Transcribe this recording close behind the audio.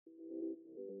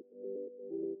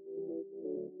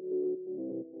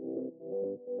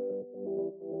How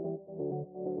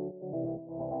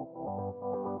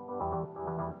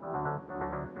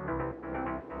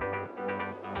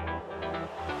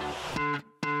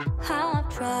I've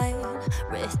tried,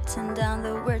 written down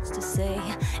the words to say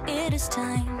it is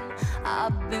time.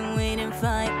 I've been waiting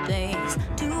 5 days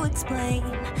to explain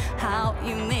how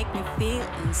you make me feel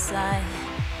inside.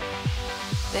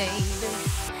 Baby,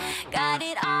 got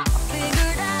it all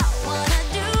figured out, wanna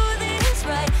do this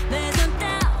right. There's no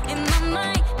doubt in my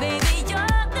mind, baby,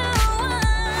 you're the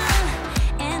one.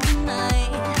 And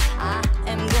tonight, I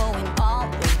am going all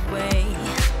the way.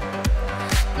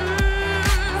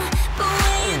 But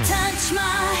when you touch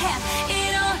my hand,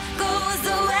 it all goes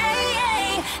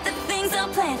away. The things I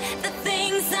planned, the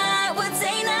things I would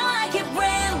say, now I keep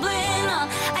rambling on.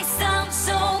 I sound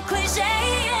so cliche.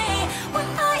 What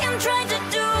I am trying to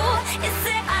do is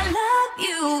say I love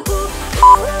you. Ooh,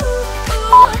 ooh,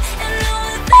 ooh. And all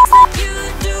the things that you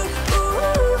do,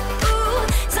 ooh, ooh.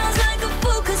 Sounds like a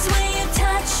fool, 'cause when you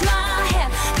touch my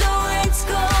hand, the words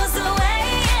goes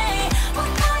away.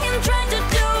 What I am trying to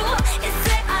do is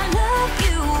say I love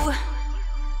you.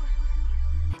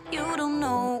 You don't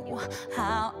know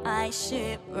how I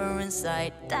shiver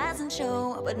inside. Doesn't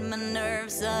show, but my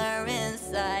nerves are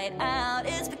inside out.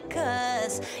 It's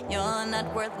because you're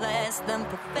not worth less than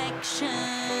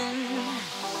perfection.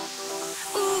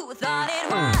 Ooh, thought it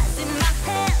was in my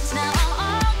hands, now I'm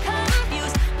all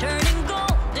confused. Turning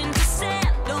gold into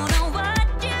sand, don't know what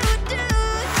you do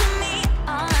to me.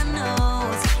 All I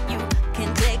know is you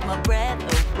can take my breath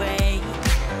away.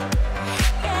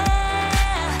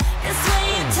 Yeah, 'cause when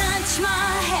you touch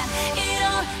my hand, it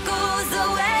all goes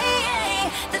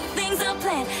away. The things I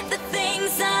planned, the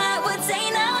things I would say,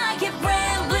 now I keep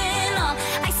rambling on.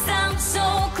 I sound so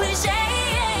cliche.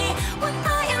 What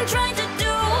I am trying to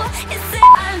do is say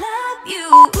I love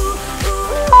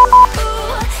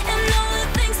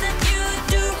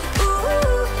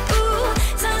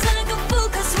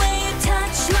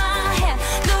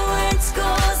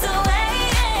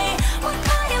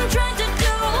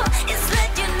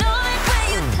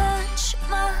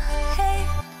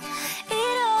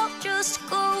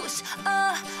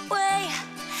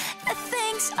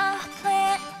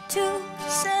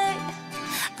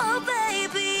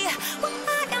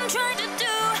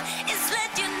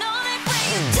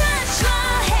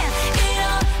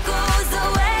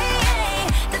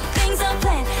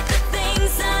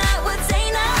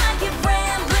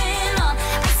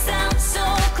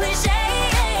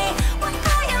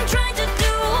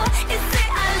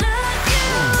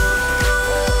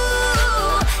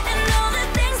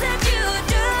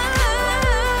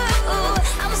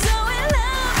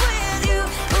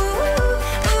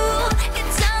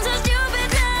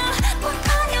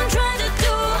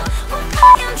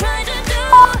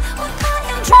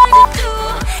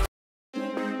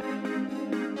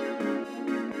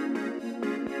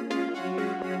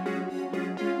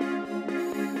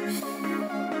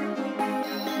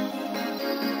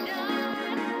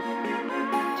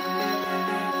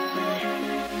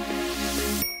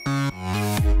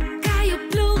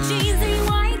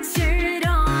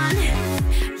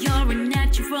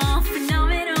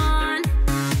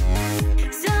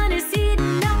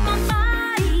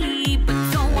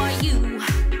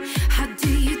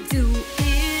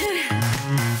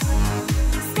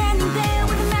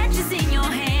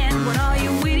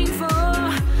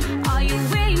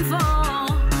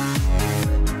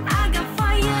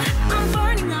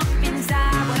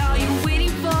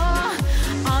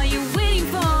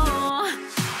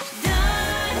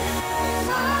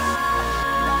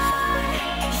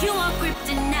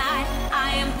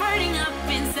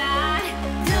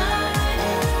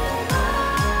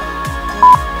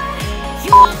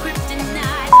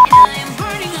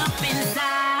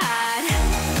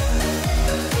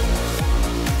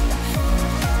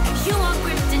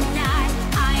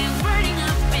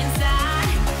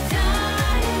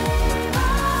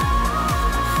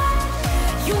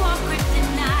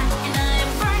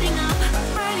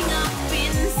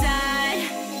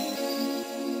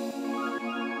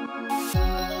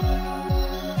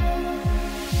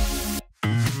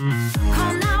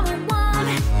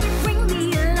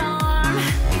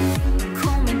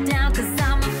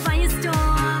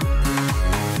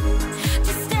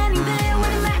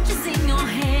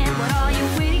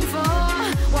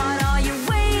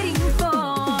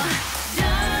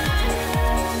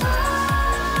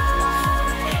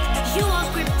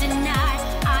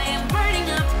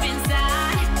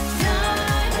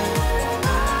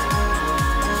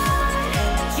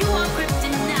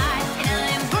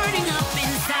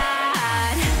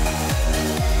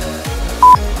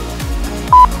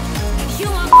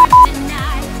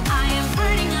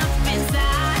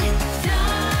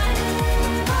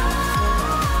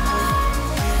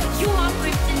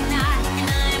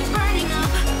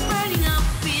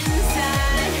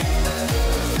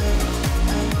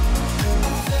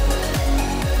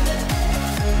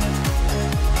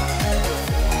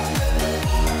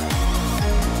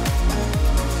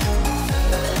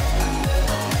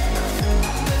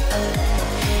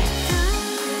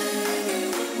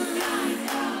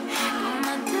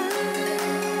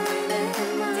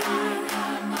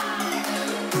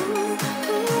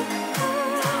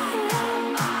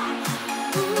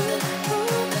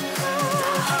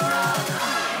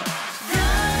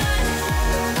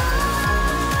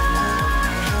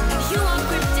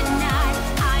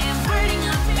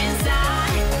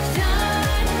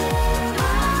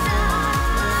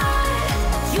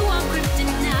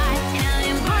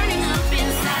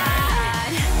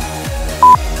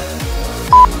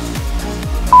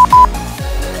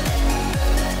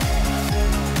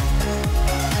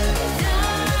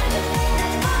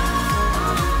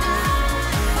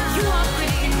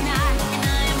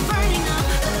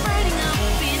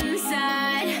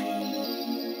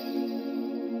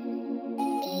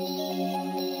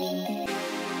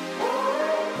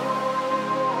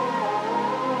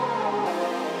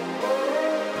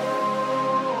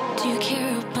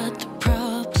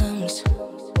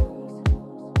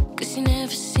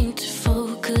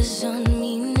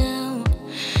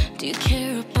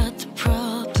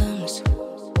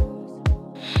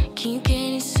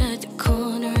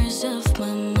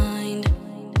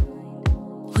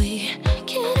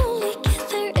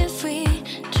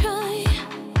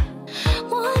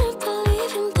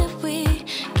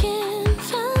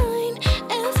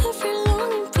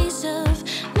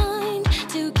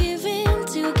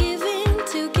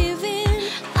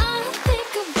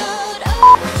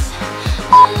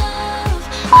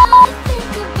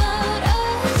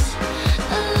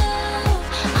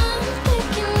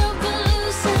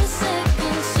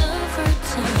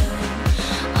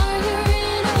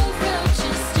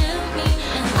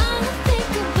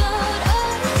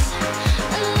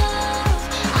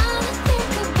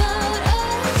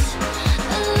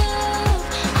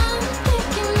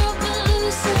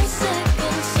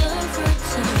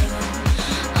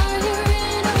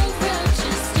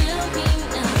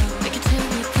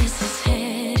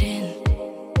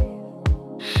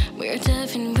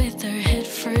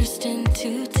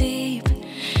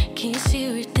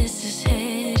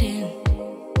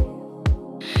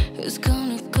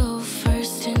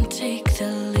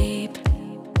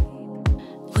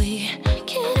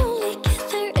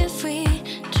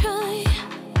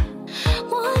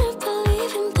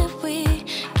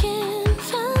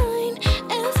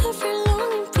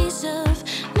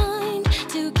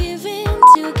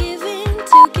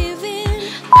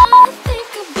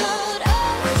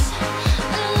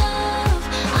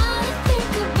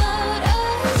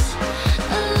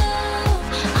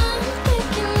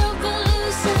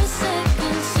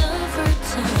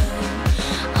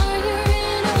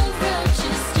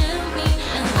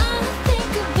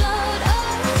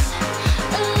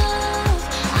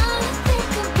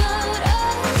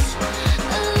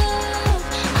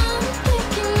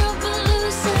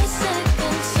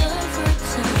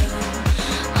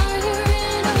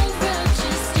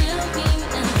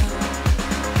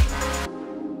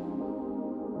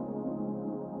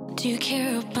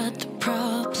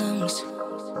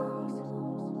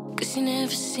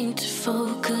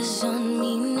focus on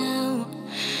me now?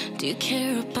 Do you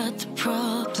care about the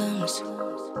problems?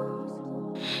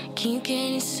 Can you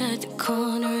get inside the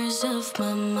corners of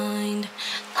my mind?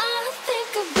 I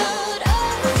think about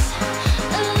us,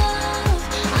 love.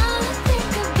 I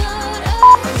think about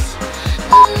us,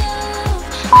 love.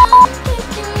 I'm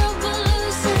thinking about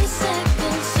losing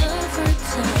seconds of our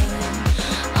time.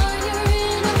 Are you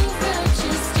in a rush?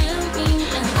 Just tell me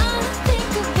now. I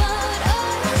think about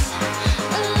us,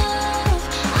 love.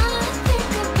 I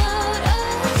think about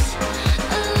us,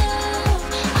 love.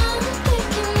 I'm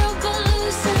thinking about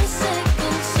losing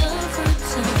seconds of our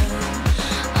time.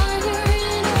 Are you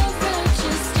in a rush?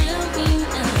 Just tell me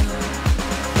now.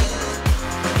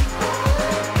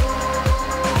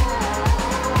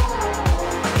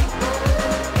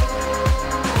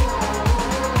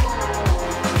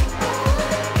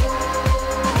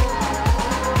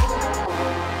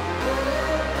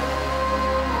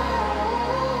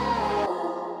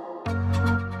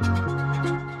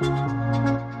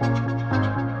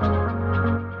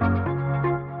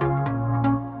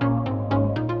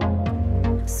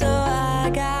 So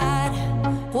I got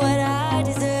what I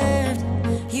deserved,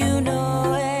 you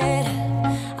know it.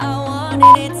 I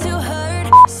wanted it to hurt,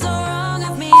 so wrong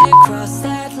of me to cross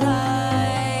that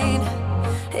line.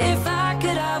 If I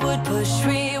could, I would push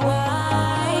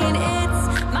rewind. It's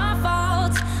my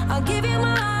fault, I'll give you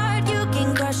my heart, you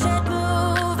can crush it,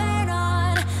 moving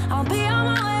on. I'll be on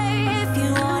my way if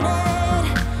you want it.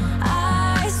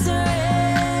 I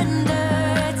surrender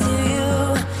to you.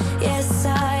 Yes,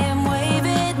 I am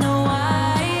waving the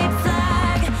white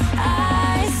flag.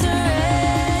 I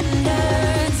surrender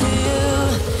to you.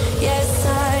 Yes, I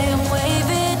am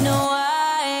waving the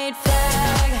white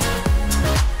flag.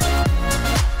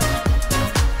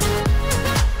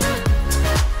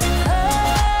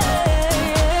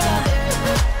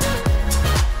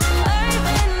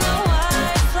 Waving the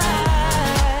white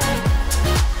flag.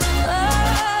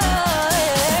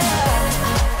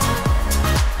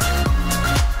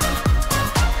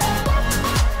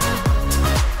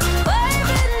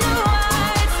 Waving the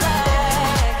white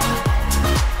flag.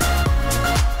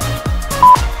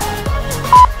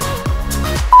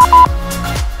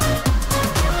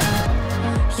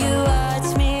 You watch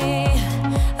me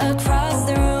across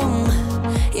the room.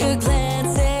 Your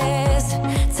glances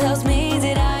tells me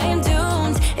that I am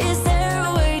doomed. Is there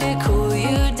a way to cool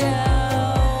you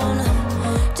down?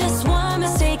 Just one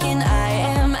mistake and I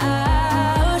am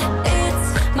out.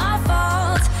 It's my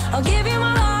fault, I'll give you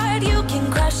my heart, you can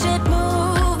crush it,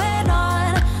 moving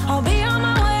on. I'll be on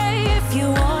my way if you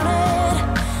want it.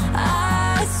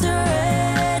 I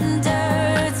surrender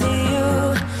to you.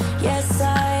 Yes, I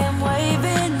am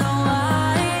waving the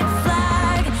white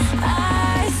flag.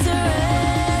 I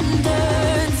surrender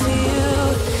to you.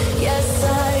 Yes, I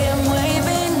am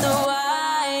waving the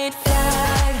white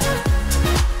flag.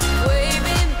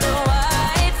 Waving the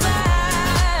white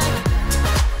flag.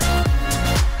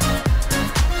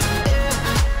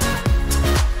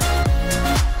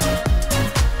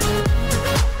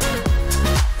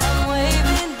 I'm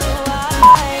waving the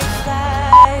white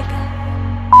flag.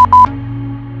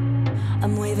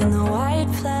 I'm waving the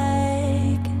white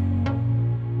flag.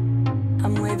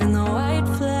 I'm waving the white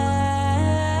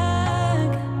flag.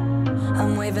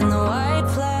 I'm waving the white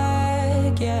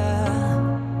flag, yeah.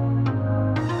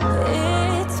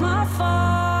 It's my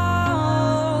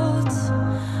fault.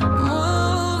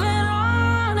 Moving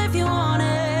on if you want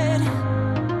it.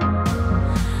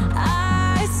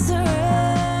 I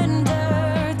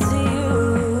surrender to you.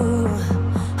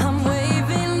 I'm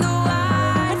waving the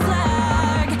white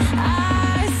flag. I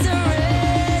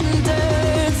surrender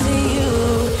to you.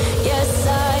 Yes, I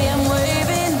am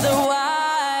waving the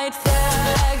white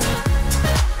flag.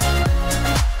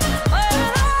 Waving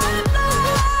the white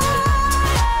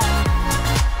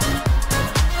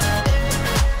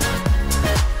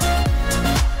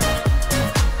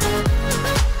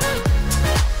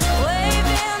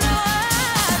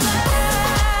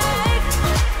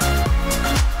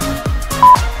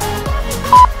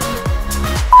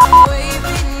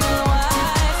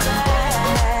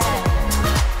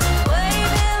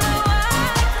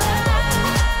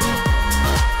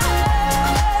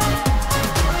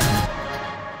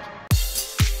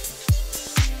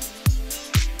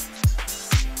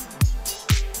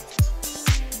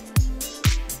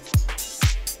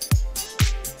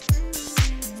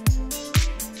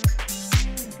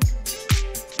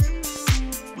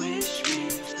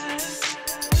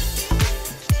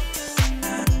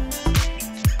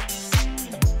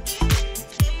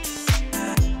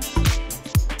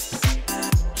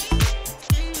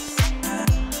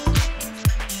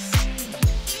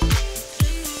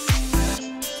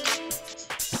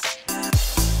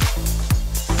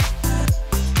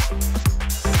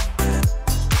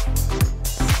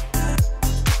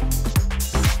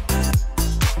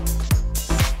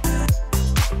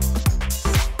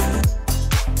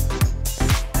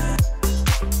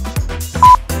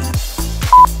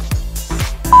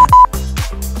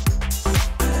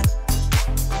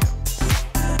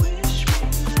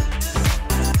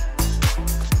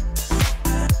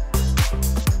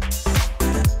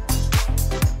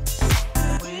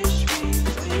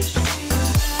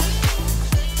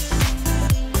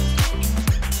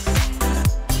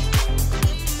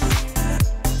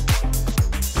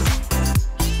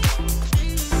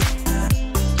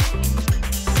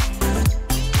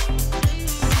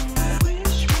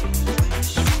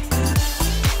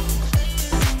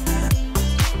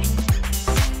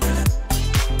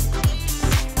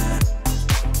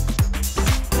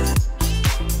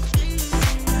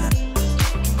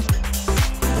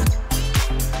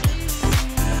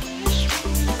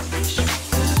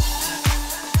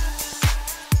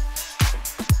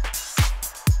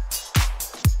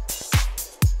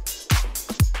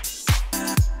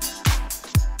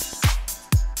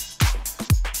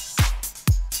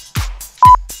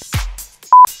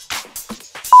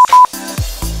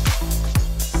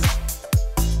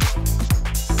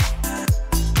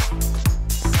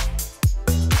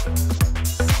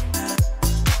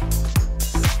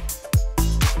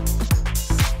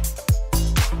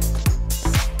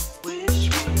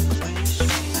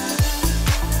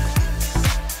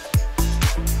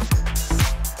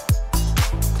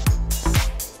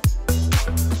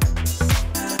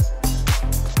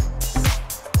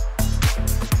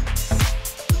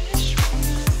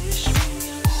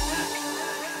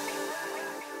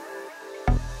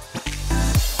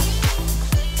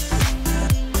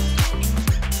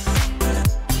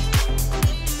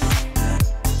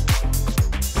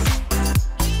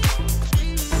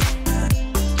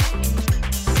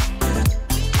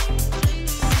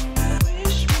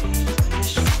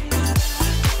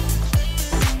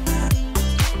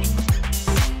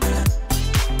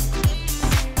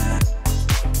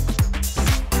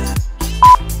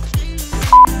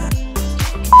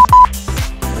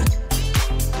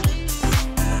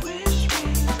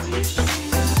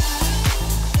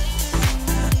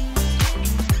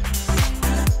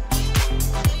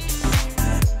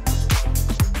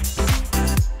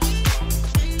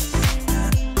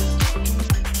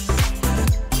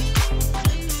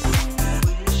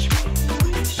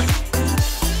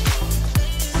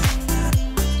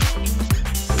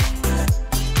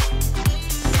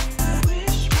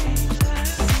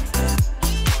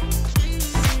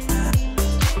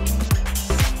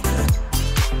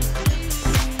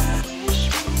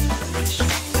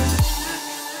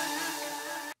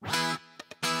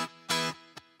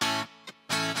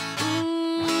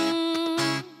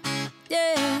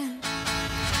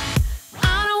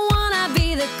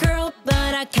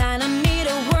kinda need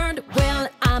a word. Well,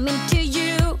 I'm into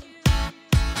you.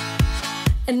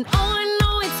 And all I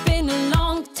know, it's been a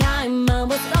long time. I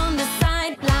was on the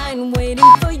sideline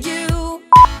waiting for you.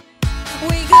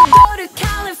 We could go to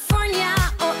California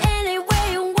or anywhere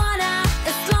you wanna.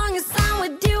 As long as I'm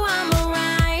with you, I'm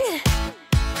alright.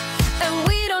 And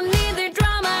we don't need the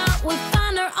drama. We'll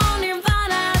find our own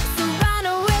nirvana. So run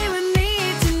away with me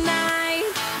tonight.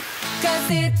 'Cause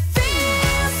it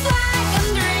feels like I'm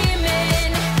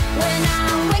dreaming when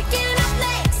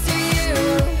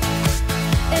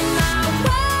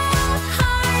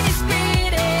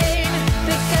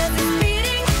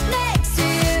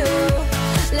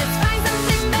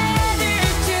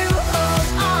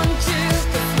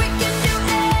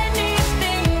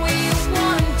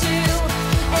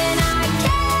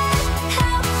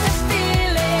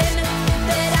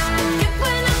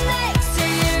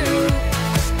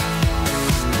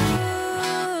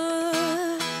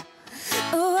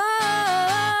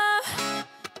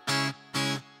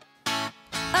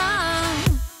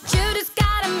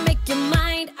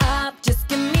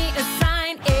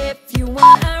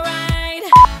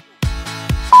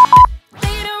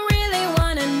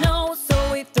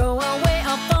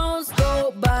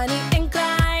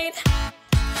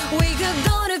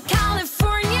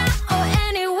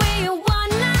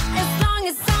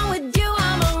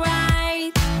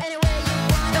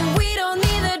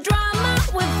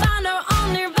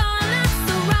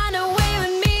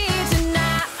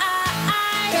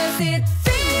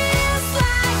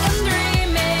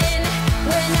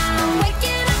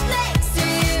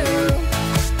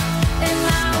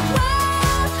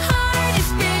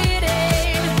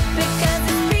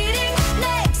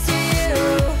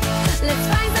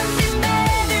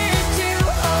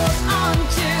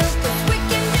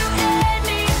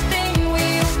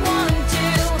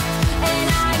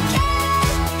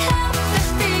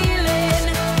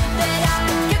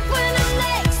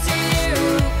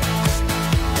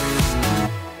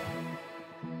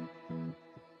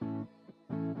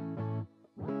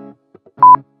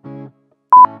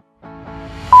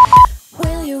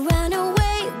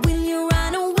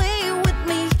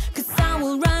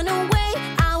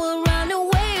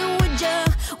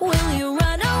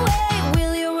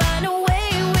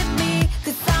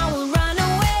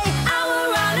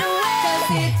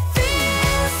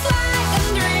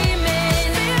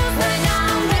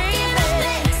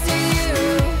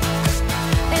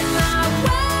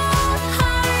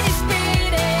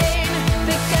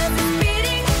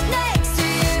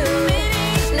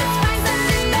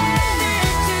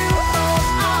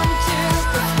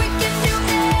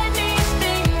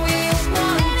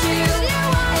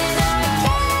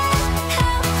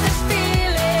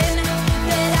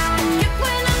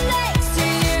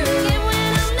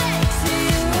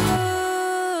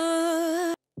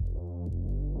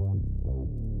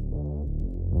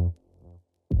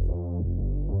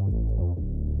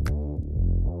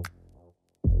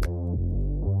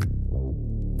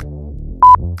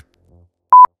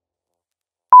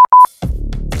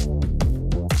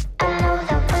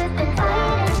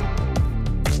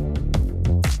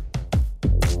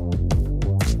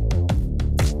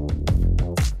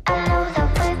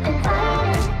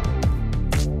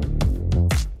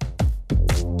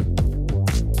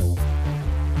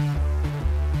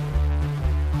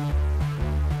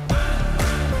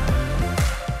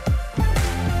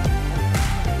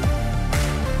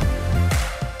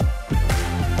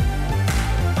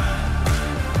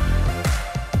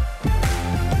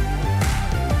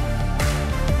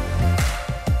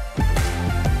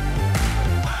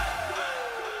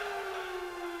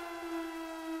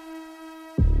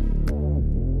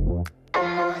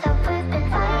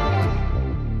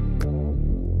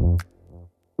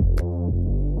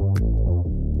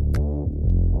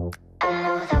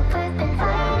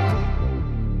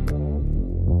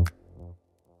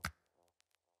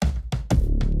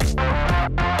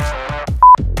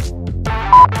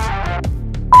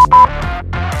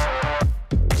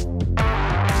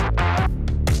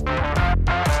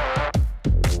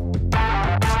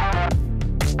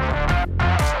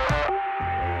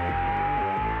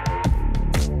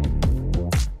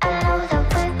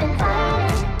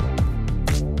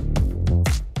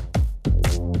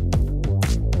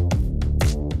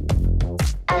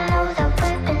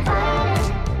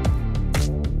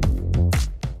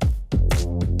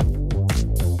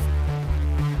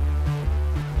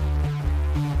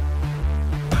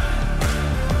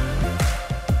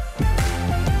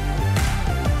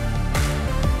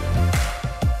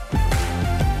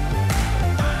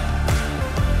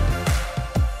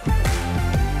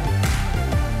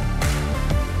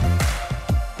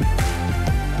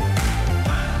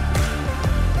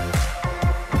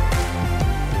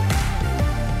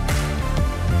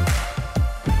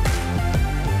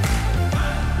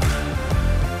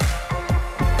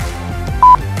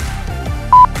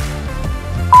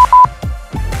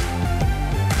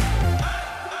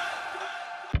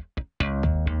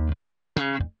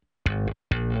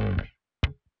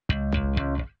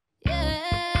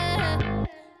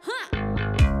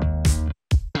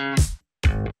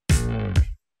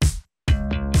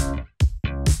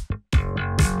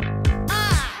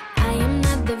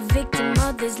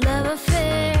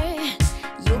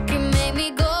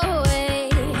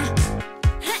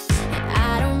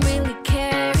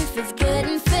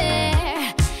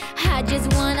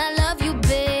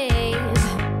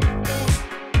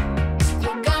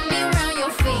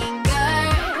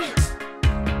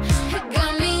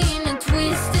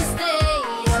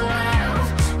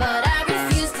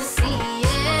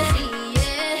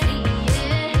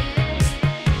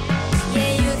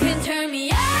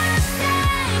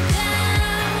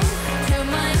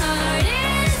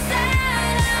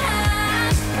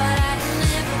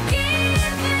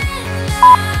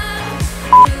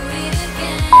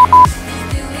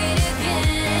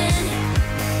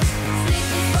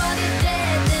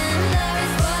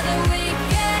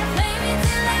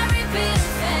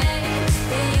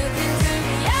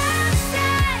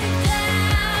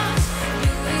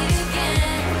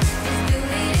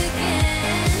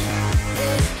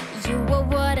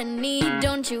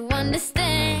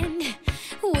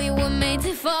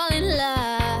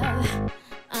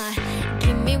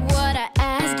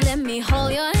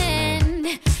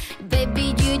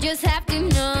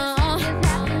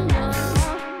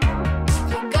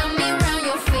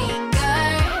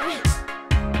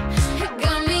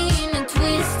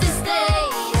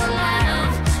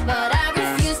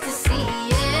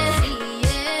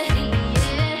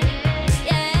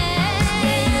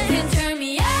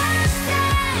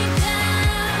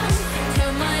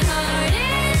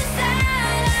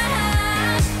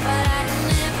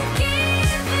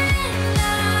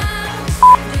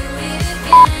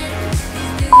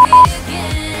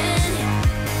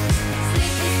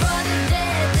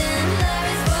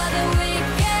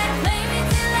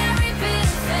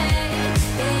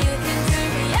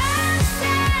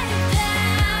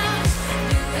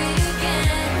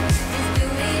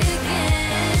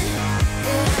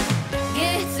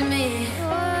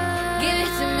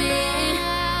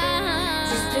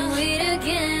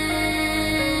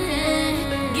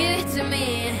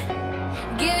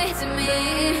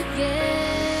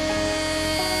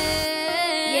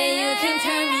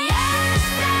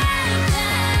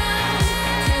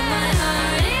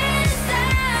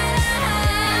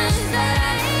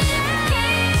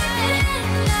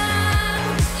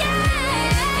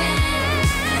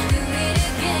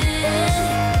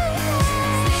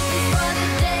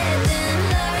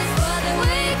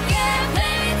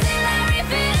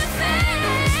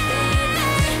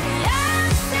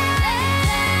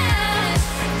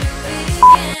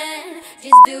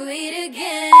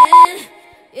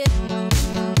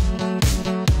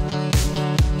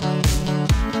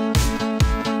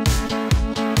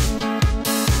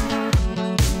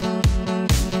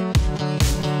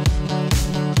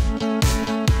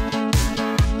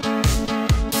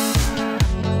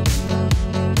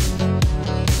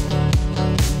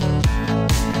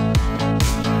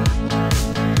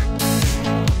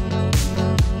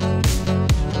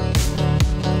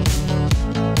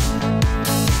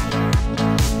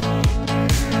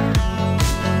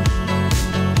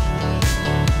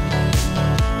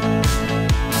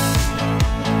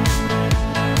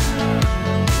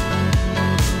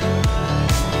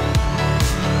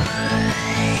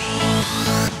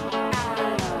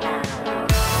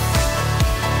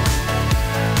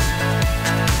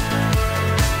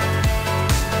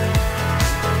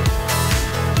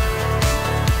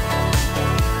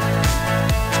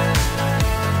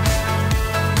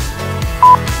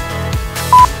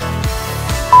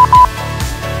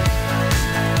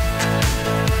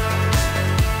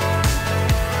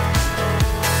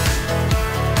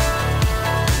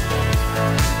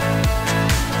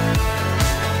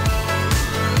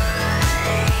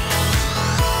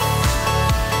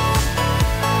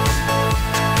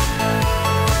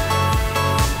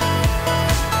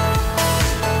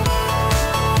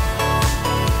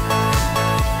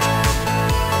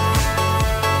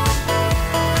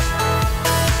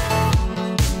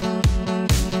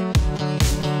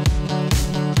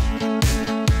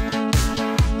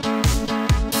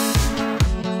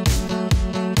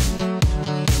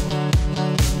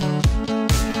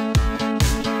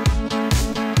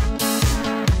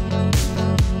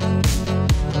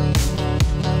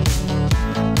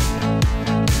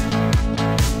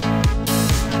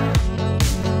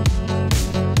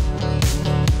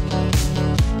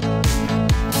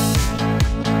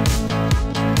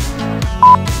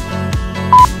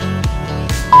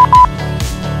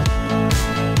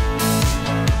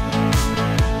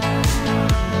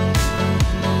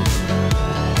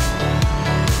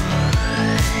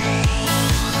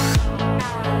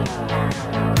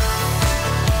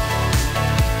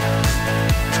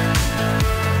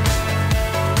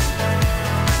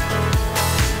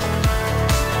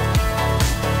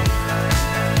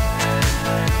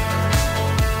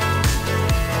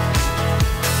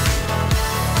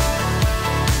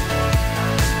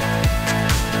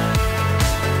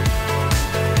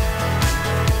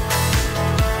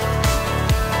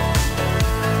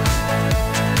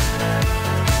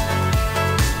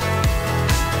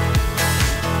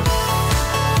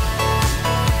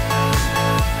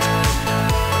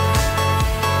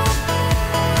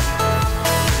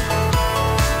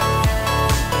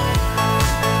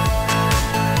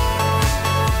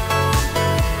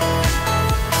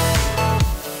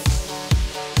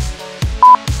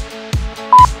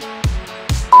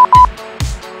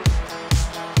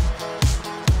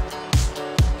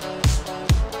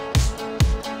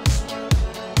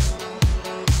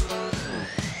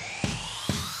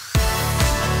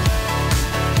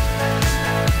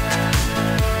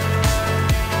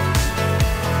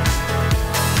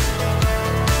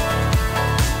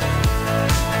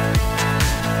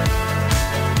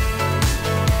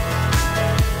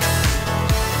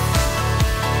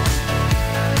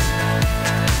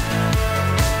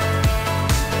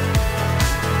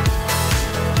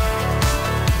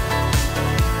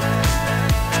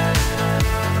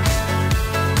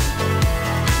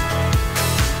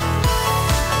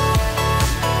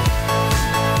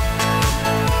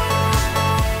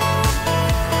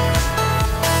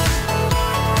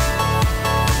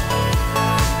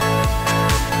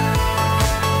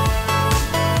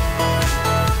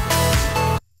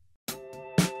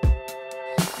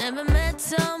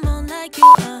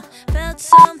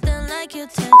like your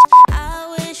touch.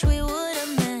 I wish we would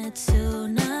have met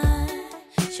tonight.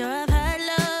 Sure, I've had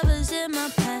lovers in my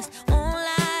past. Won't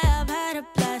lie, I've had a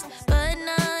blast, but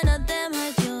none of them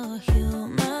had your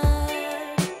humor.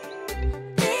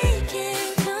 They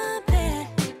can't compare.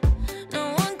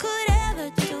 No one could ever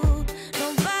do.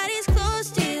 Nobody's close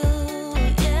to you.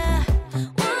 Yeah,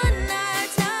 one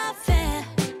night's not fair.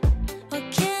 What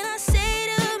can I say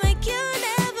to make you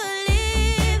never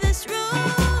leave this room?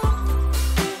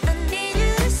 I need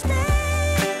you to stay a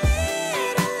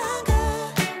little longer.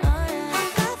 Oh yeah,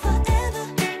 I'll go forever.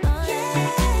 Oh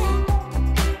yeah,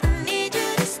 I need you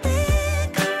to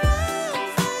stick around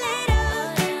for later.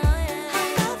 Oh yeah,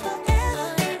 I'll go forever.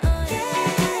 Oh yeah,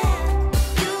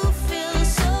 you feel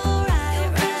so right,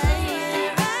 right,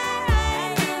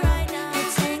 right now.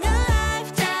 It's taking a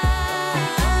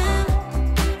lifetime.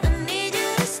 I need you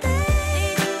to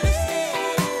stay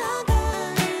longer.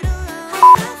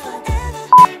 I'll go forever.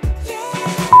 Yeah,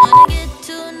 wanna get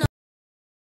to know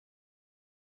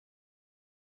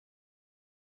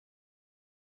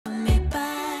me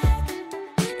back.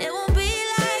 It won't be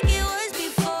like it was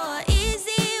before.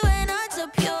 Easy when hearts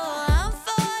are pure. I'm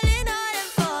falling hard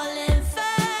and falling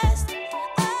fast.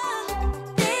 Oh,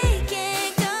 they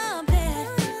can't compare.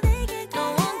 No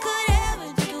one could ever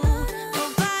do.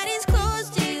 Nobody's close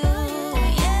to you.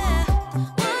 Yeah,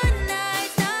 one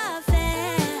night's not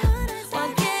fair. What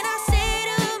can I say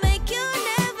to make you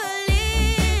never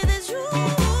leave this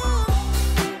room?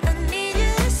 I need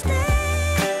you to stay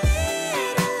a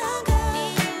little longer.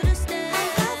 Need you to stay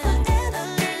forever, a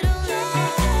little longer.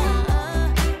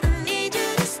 I need you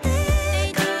to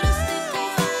stay for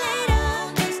later,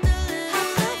 just a little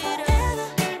later.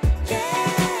 Yeah,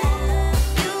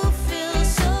 you feel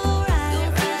so right,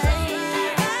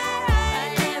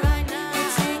 right now.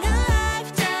 It's taking a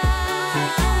lifetime.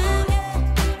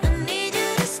 I need you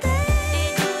to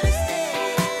stay longer.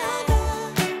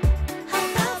 I'll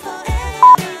go forever.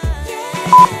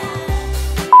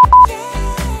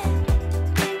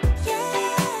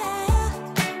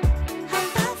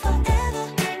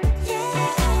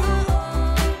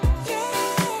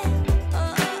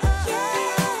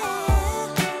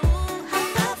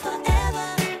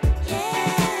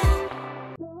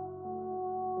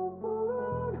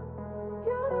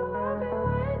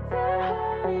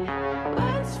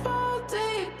 Let's fall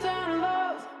deep down in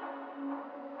love.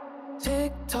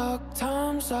 Tick-tock,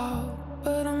 time's up,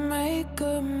 better make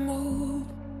a move.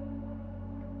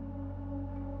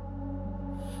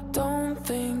 Don't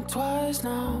think twice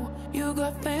now, you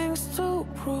got things to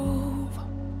prove.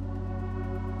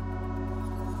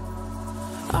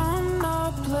 I'm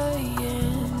not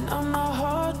playing, I'm not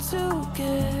hard to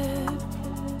get.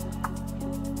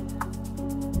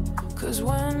 'Cause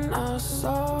when I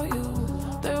saw you,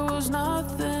 there was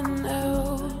nothing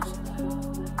else.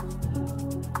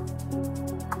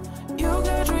 You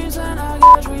got dreams and I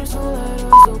got dreams, so let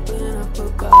us open up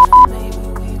about it. Maybe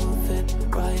we will fit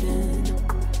right in.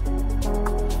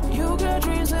 You got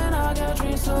dreams and I got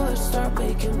dreams, so let's start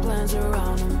making plans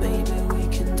around them. Maybe we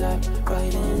can dive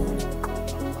right in.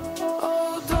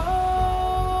 Oh,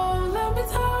 don't let me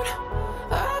down.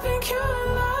 I've been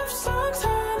killing love songs,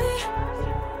 honey.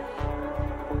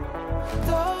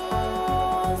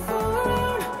 Don't fall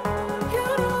around. You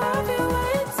know I've been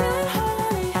waiting,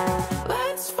 honey.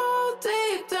 Let's fall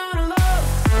deep down in love.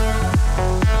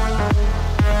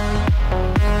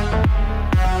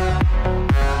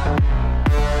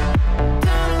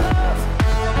 Down in love.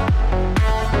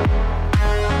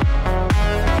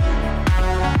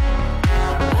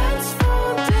 Let's fall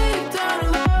deep down in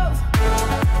love.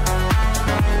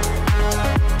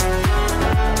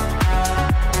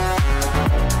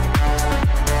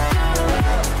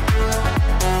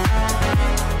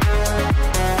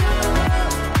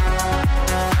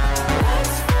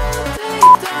 Let's fall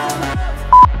deep down in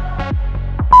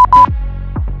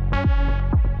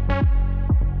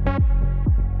love.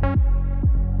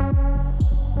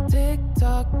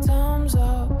 Tick-tock, time's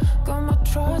up, got my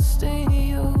trust in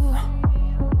you.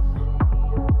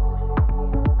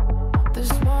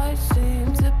 This might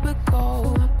seem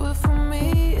typical, but for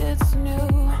me it's new.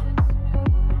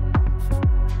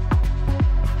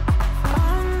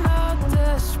 I'm not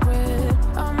desperate,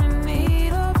 I'm in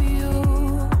need of you.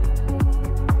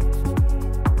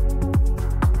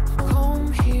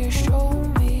 Come here, show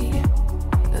me,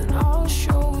 and I'll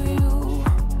show you.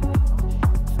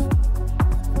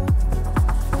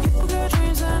 You got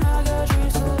dreams and I got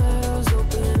dreams, so let us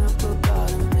open up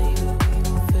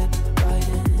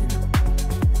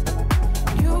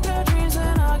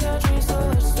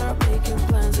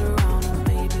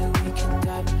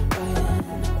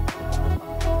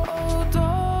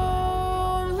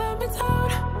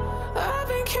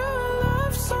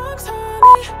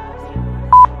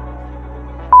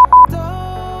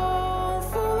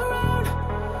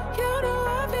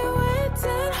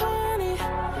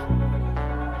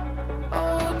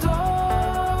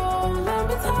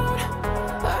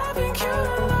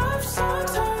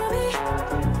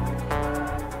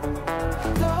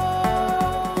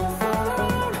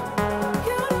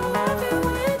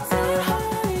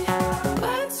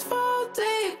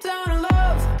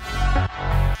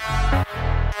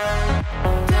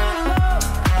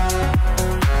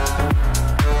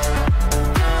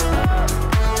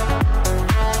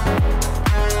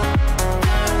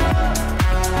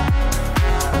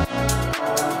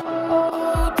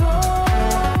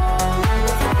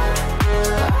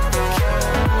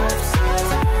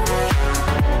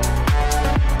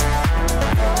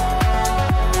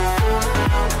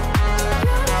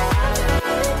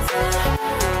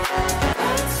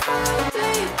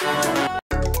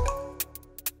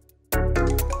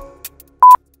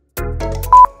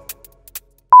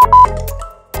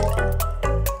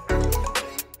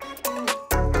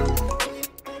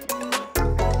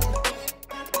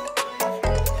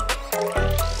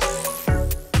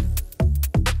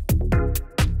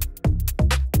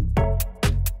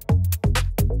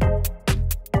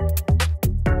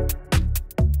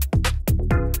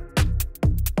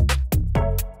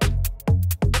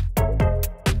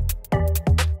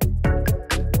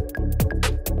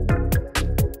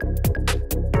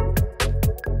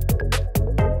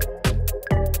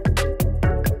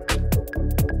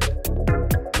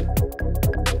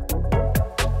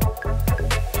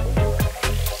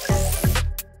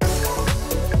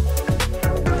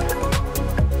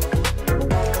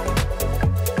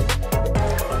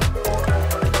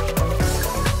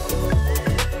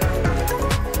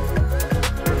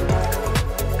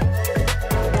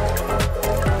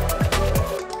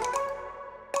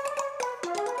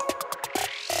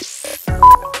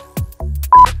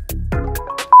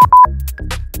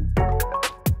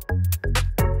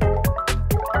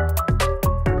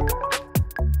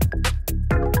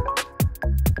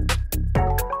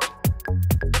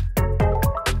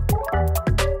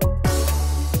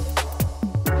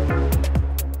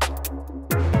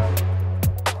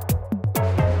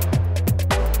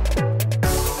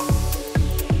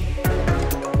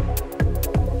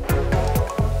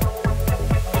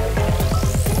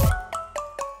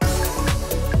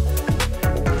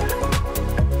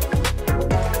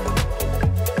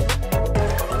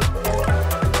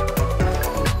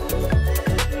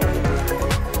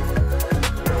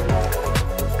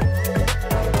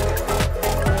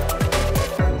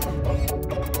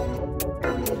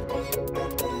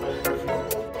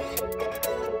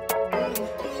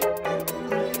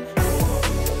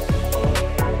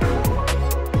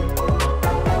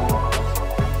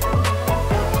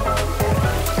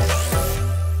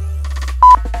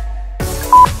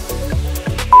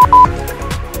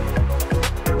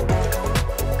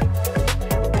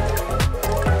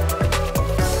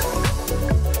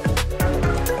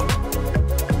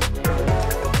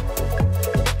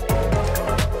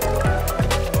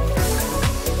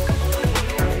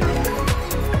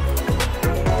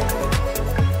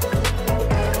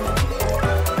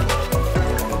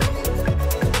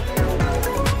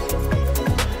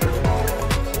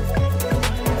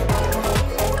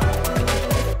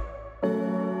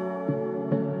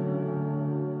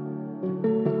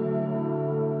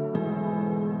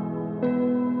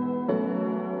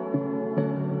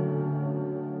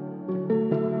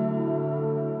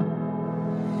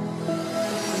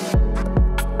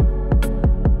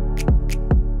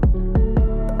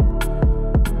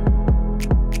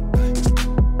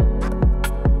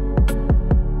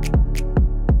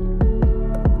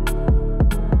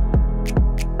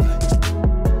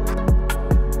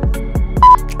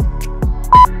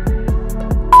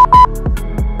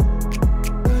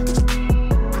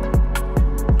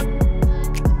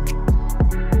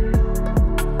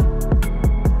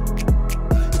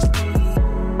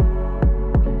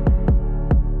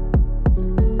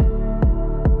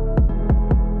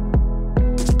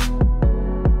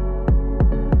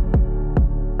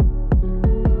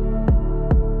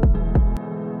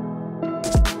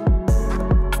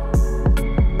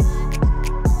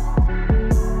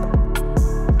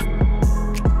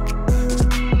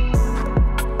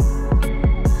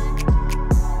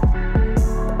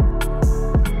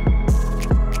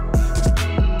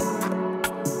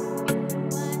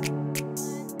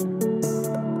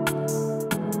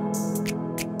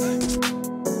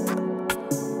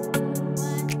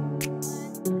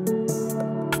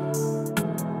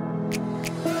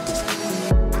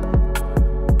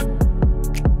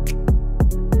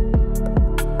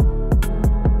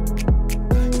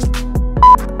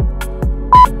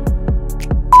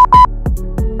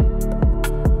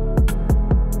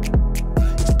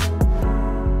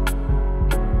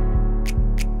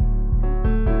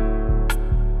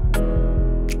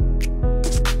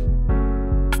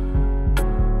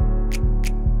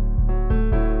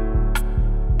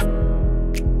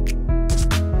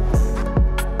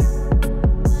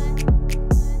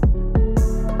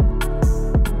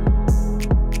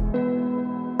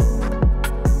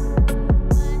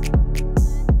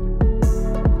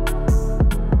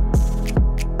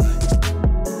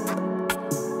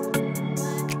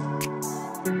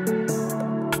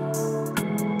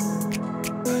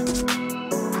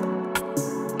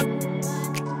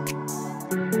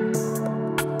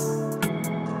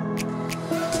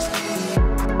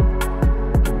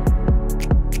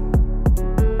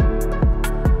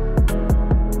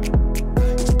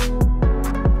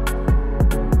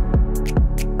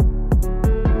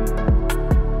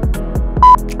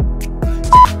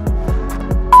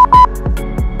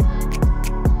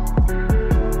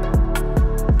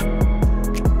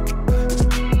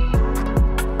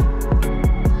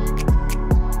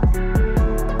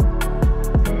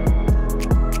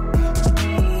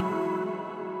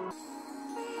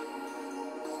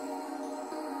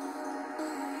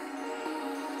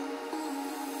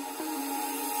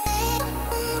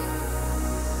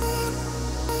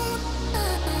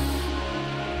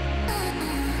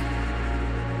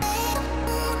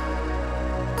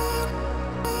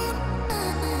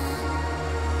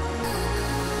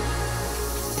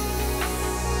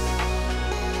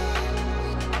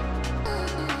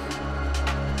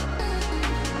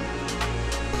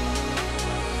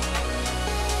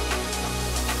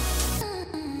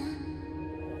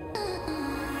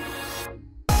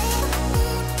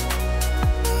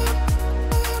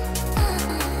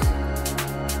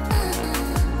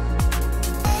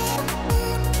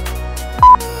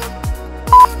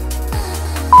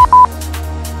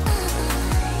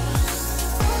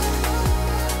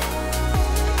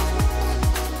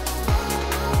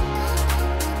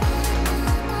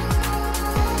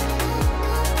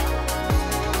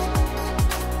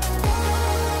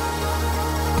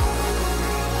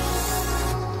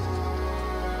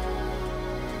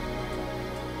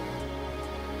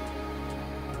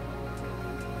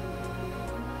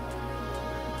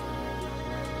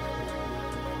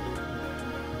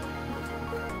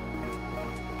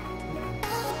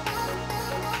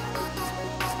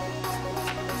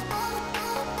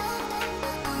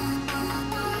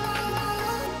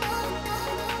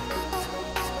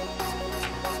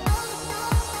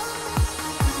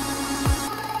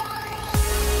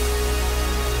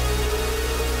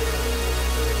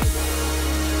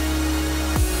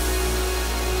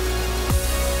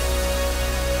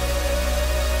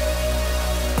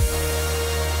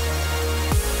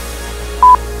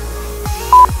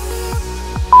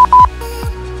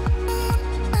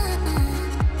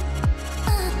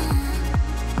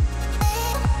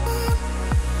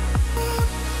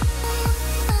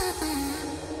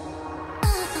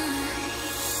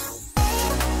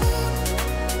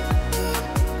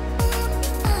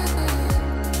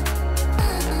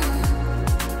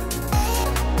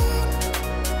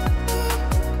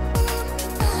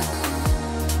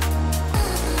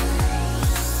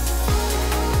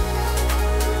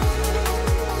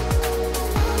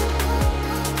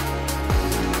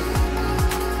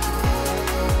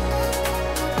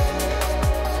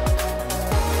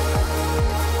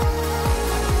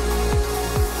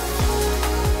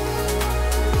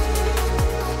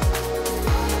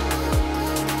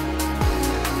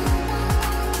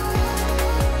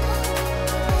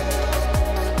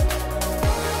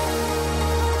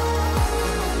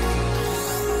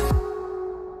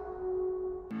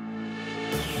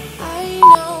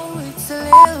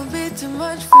too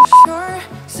much for sure.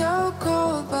 So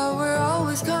cold, but we're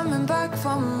always coming back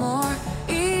for more.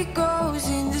 Egos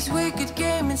in this wicked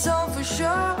game, it's all for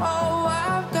sure. Oh,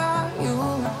 I've got you.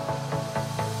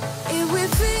 If we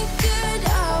figured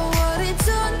out what it's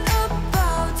all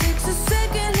about, takes a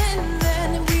second and then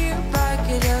we're back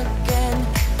it again.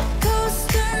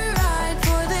 Coaster ride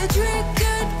for the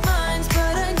triggered minds,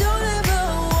 but I don't ever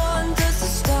want us to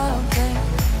stop it.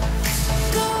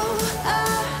 Go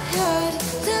ahead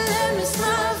to let me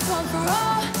smile from for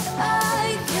all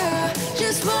I care.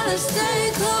 Just wanna stay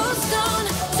close, don't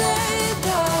take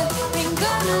that. Ain't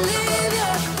gonna leave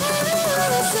ya.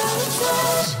 Never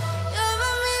sabotage. You're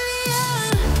a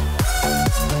million.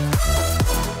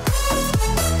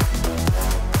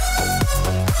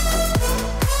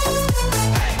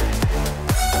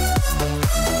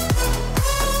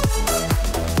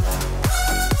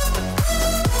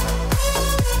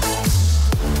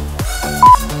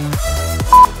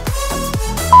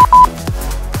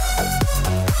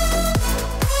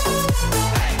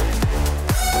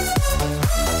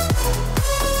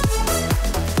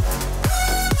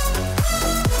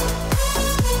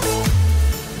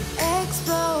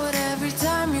 Explode every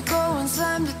time you go and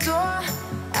slam the door.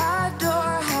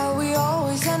 Adore how we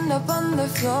always end up on the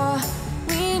floor.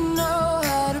 We know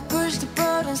how to push the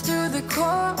buttons to the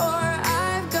core.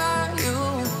 I've got you.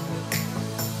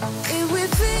 If we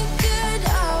figured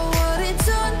out what it's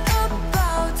all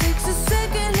about, takes a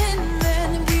second and then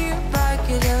we're back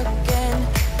it again.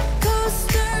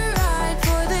 Coaster ride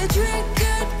for the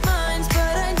triggered minds,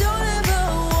 but I don't ever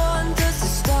want us to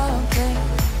stop it.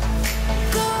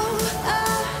 Go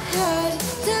ahead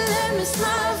to let me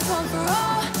smile from for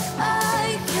all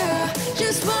I care.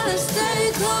 Just wanna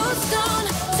stay close.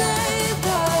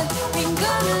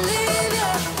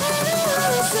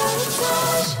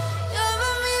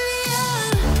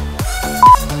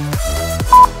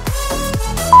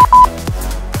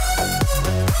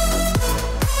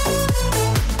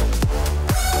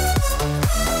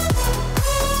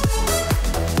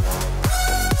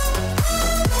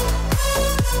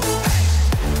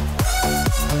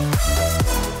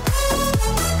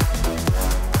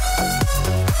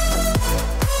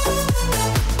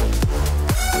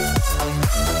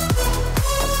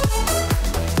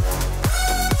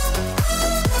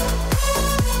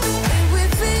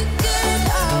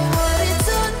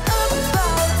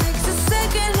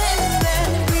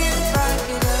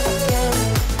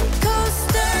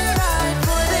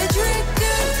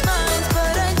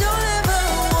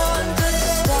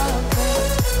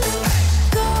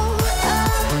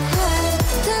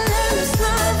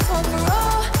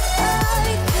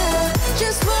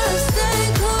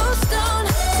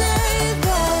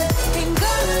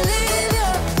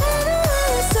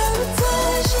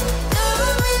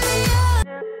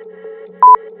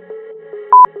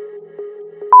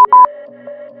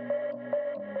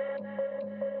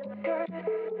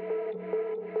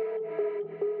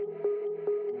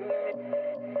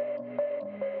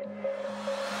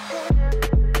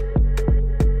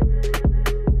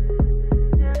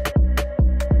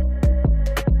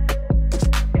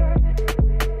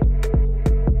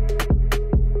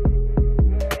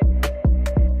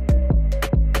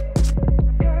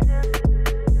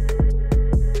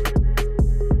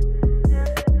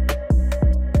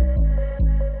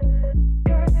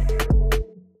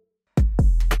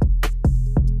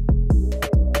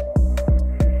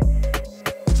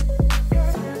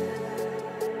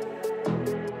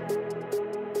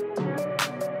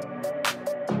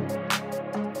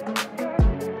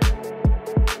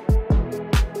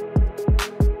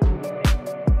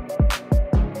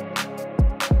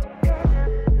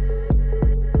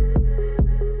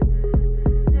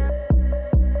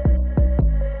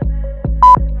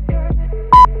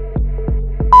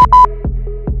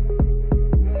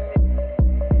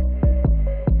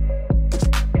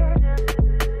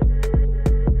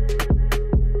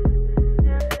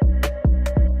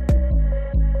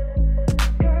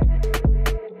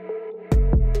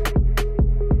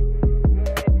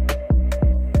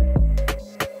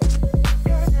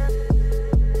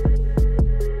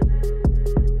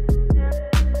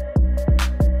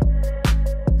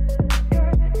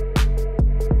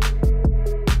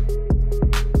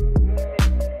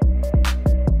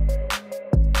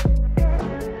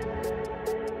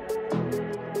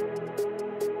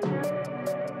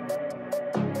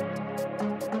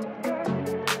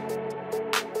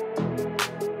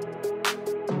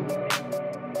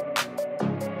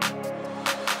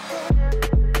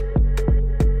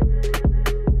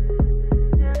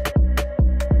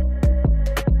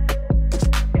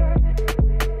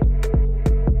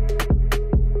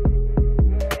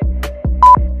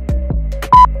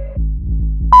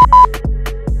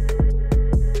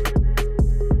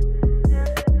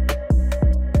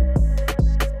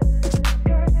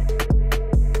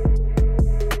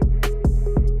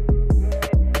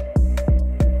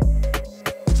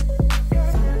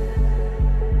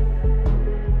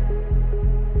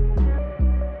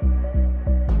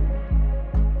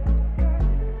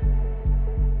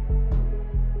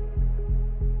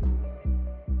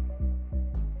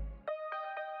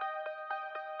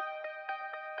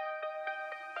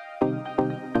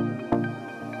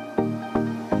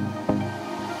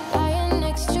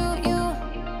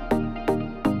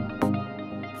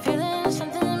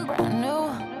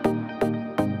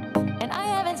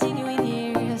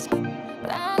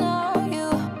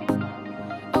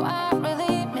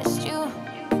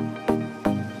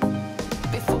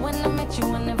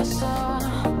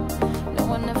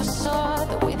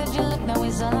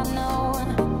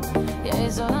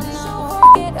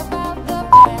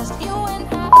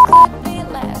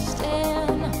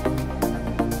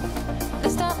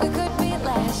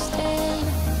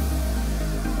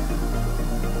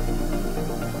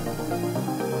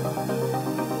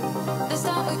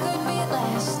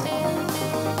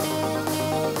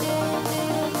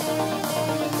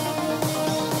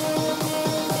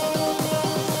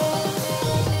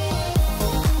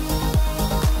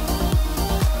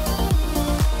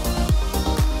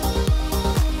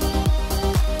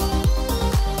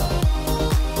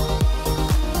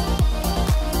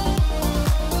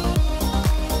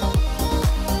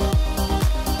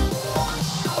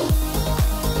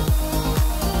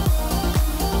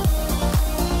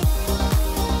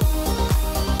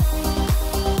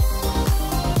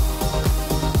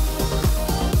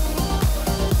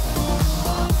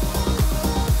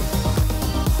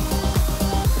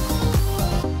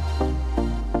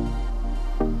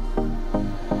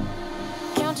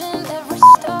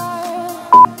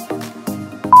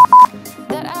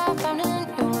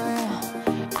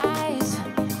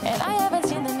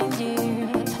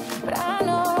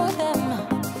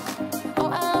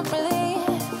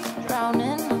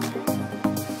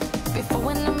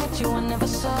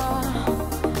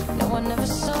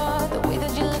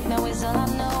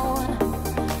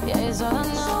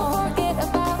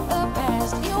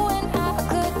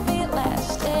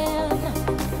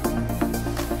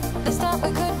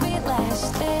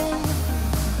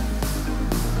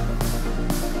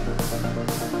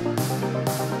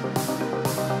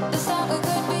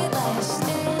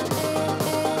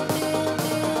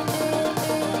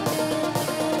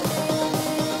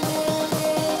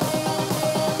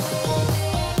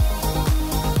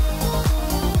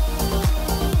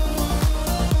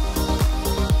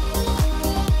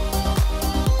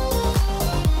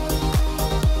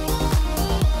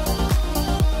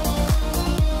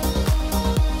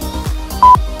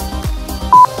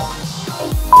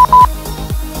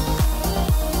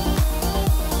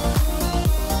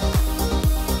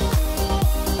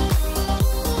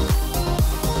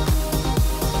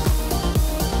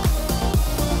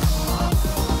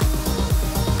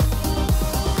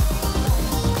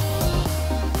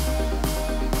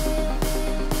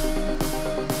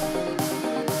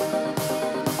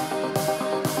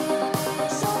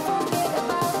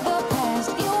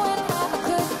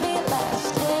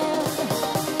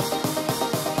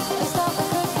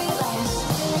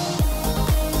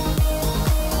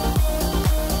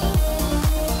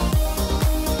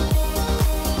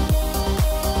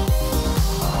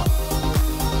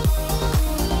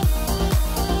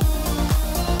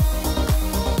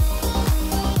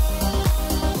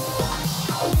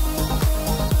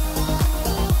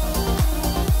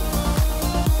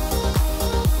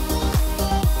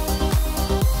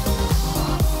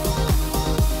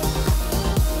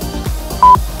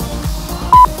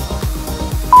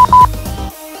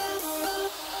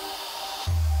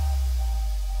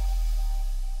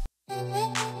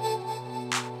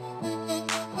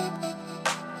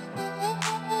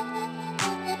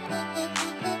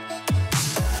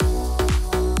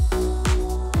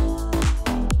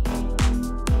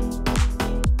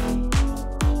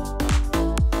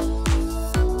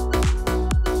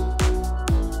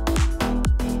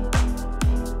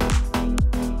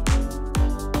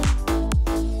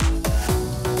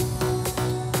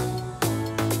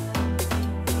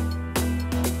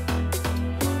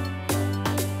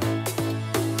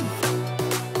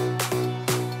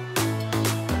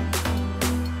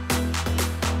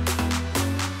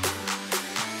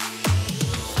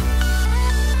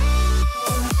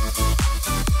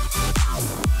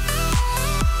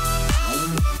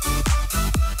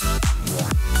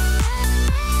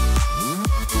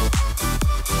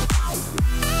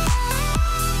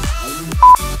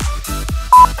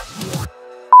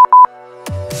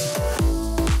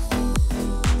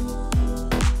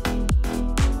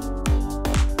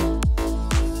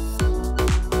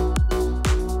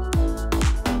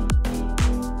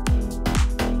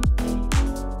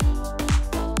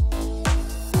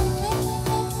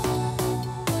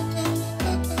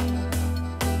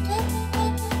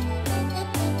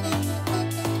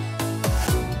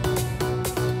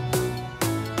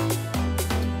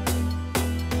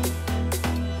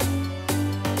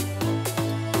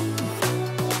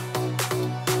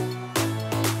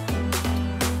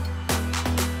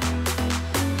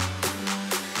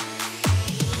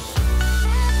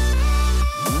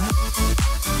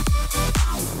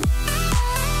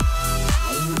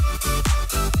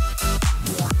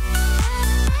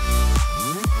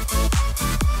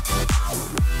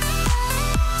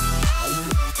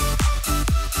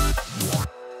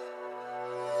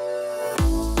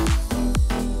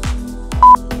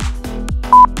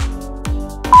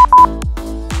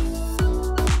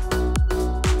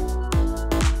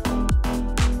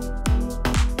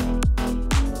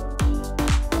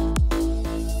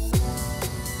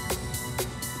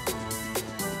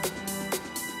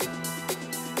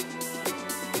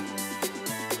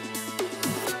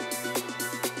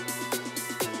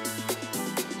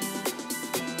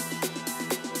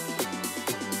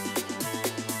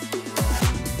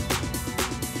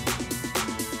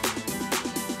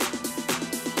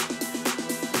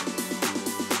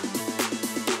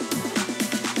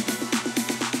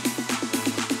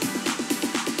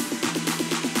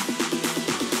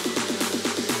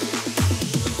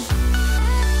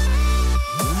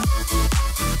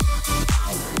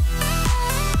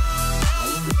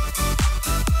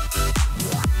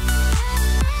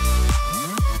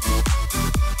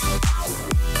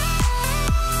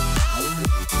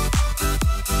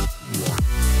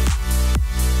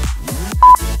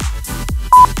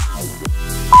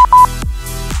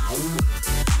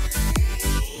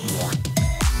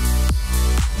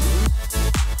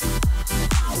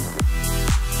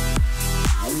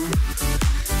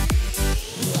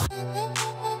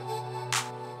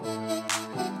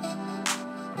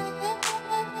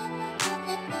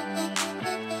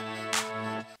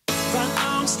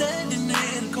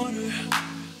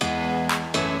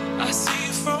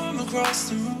 across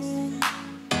the room.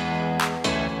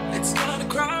 It's kinda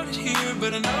crowded here,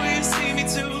 but I know you see me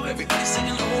too. Everybody's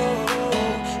singing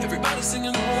oh, everybody's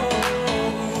singing oh.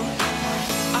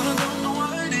 I don't know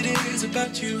what it is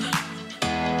about you.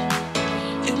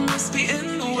 It must be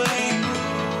in the way you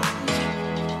move.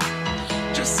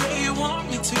 Just say you want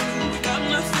me to. We got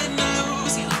nothing to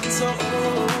lose. You're looking so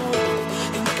old.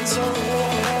 You're looking so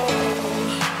old.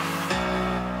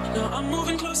 Now I'm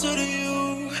moving closer to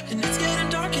you, and it's getting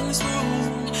dark in this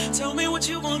room. Tell me what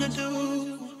you wanna do.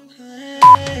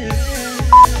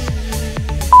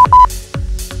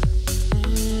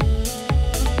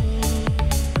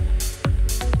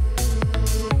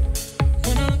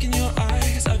 When I look in your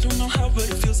eyes, I don't know how, but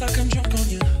it feels like I'm drunk on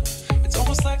you. It's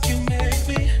almost like you make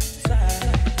me fly.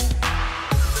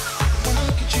 When I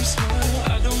look at you smile,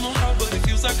 I don't know how, but it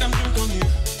feels like I'm drunk on you.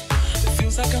 It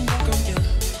feels like I'm drunk on you.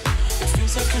 It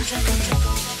feels like I'm drunk, I'm drunk.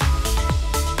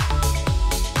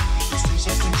 It feels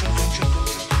like I'm drunk, I'm drunk.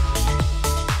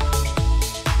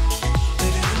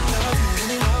 Baby, let me love you, let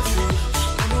me love you.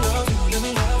 Let me love you, let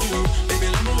me love you. Baby,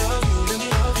 let me love you, let me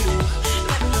love you.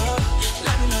 Let me love,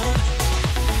 let me love.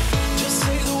 Just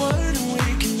say the word and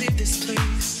we can leave this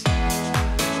place.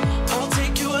 I'll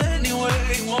take you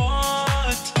anywhere you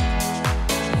want.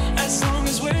 As long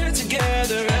as we're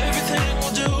together, everything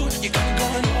we'll do. You got me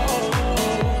going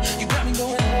oh, you got me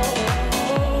going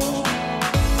oh.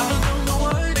 I don't know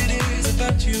what it is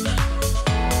about you.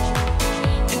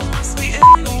 It must be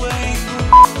in the way you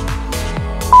move.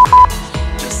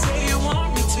 Just say you want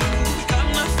me to. We got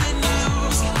nothing to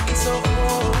lose. You're looking so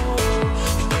old.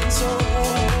 You're looking so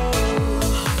old.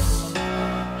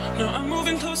 Now I'm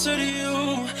moving closer to you,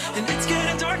 and it's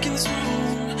getting dark in this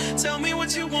room. Tell me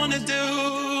what you wanna do.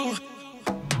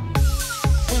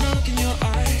 When I look in your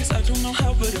eyes, I don't know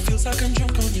how, but it feels like I'm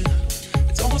drunk on you.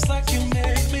 It's almost like you